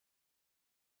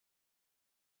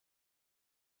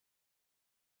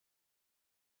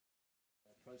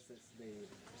process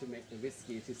to make the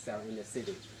whiskey to sell in the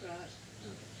city.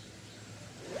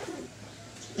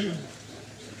 Right.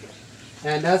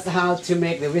 And that's how to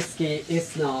make the whiskey.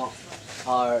 It's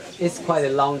quite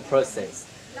a long process.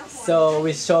 So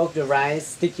we soak the rice,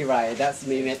 sticky rice. That's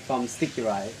made from sticky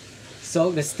rice.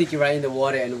 Soak the sticky rice in the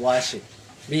water and wash it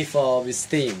before we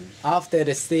steam. After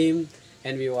the steam,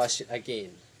 and we wash it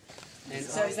again. And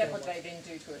so is that what they then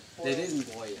do to it? Boil? They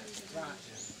didn't boil it. Right.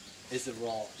 It's a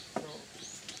raw.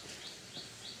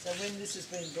 So when this has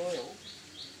been boiled,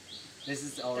 this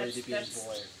is already been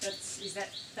boiled. That's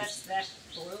that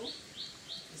boiled?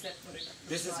 Is that what it?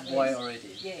 This is boiled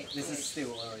already. Yeah. This is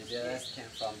still already. The rest came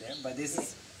from there, but this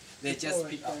is they just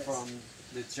pick up from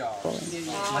the jar.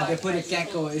 But they put a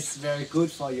gecko. It's very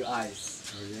good for your eyes.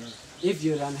 Oh, yeah. If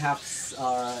you don't have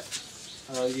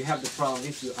you have the problem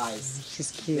with your eyes.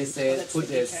 She's cute. They say put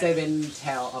the 7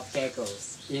 tail of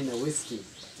geckos in a whiskey,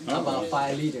 about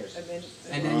 5 liters,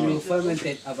 and then you ferment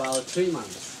it about 3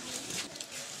 months.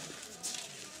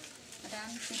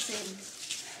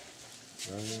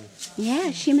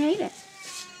 Yeah, she made it.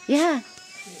 Yeah.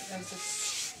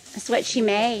 That's what she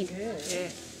made. Yeah.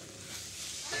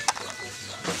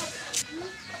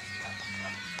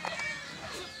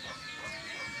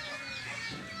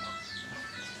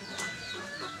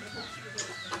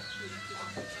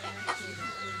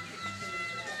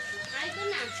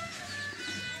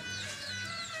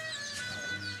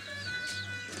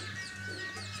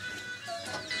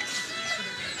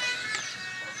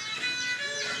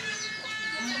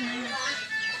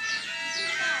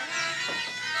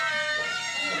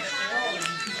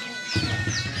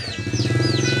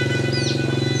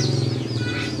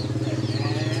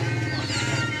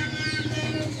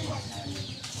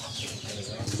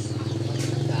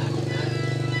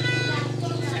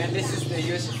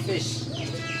 Fish.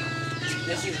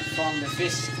 This is from the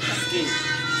fish skin.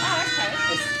 Oh, okay.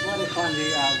 It's what they call the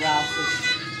brown fish.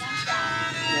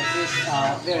 The fish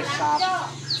are very sharp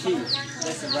teeth.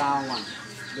 That's a brown one.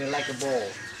 They're like a ball.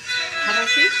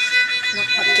 Cuttlefish?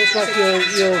 Just like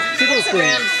your fiddle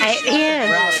thing. Yeah.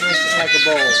 Brown fish is like a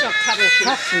ball. It's not cuttlefish.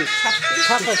 Catfish.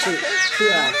 Cuttlefish.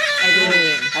 Yeah.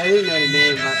 I didn't know the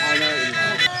name, but I know it.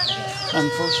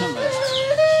 Unfortunately.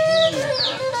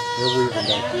 They're weaving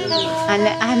back here. I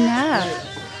know.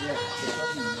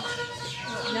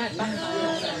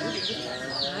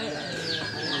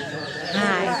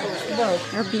 Hi.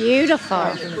 They're beautiful.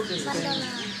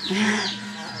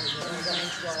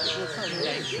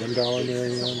 $1,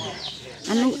 Marianne.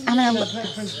 I'm gonna look.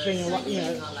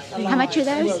 How much are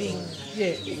those?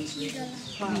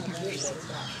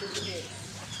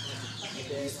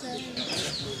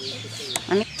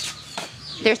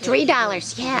 They're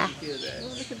 $3. Yeah.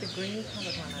 Look at the green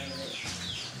coloured one over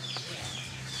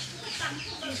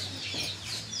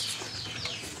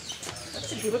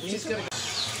there. She's got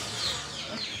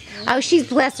Oh, she's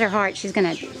bless her heart. She's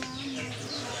gonna.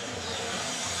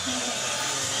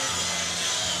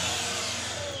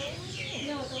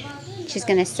 She's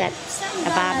gonna set a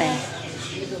bobbin.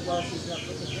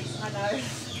 I know.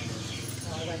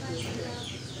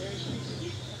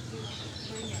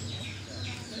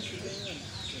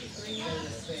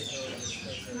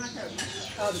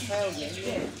 Oh, the tail again,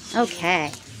 yeah.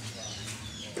 Okay.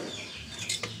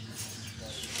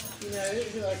 You know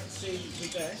who I can see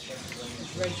with that?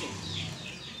 It's Reggie.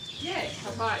 Yeah,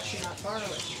 I'll buy it, she might borrow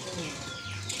it.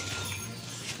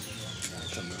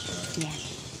 Yeah.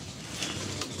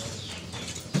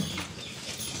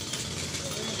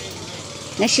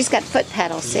 Now she's got foot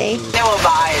pedals, see? They will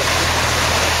buy it.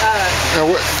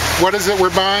 What is it we're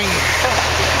buying?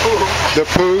 The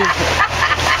poo?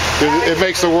 It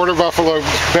makes the water buffalo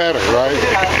better, right?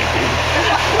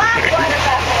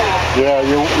 Yeah,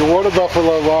 your water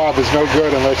buffalo lob is no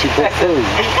good unless you put poo.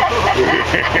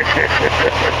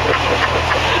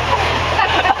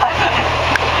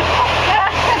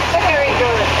 Very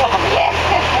good.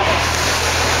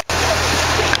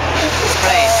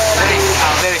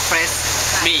 Very fresh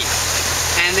meat.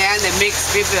 And then they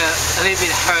mix with a little bit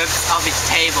herbs of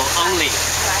vegetable only.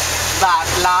 But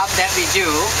love that we do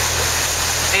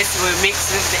is we mix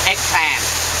with the eggplant.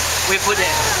 We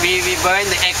burn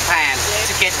the eggplant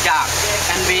to get dark,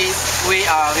 and we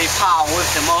pound with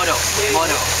the model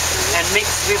and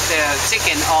mix with the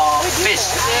chicken or fish.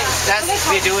 That's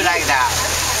we do like that.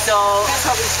 So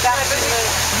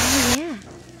Yeah.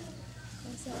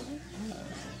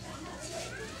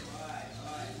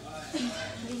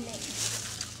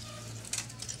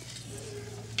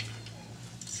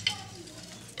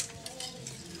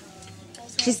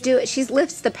 She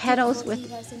lifts the petals with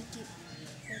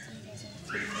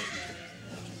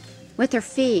her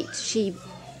feet. She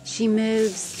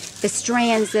moves the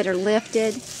strands that are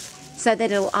lifted so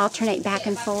that it'll alternate back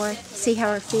and forth. See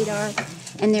how her feet are?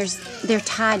 And they're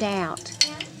tied out.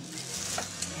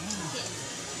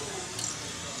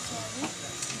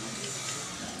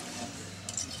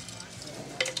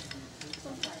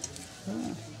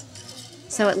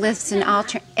 So it lifts and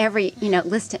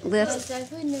lifts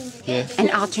Yeah. an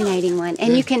alternating one,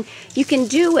 and you can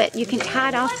do it. You can tie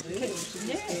it off.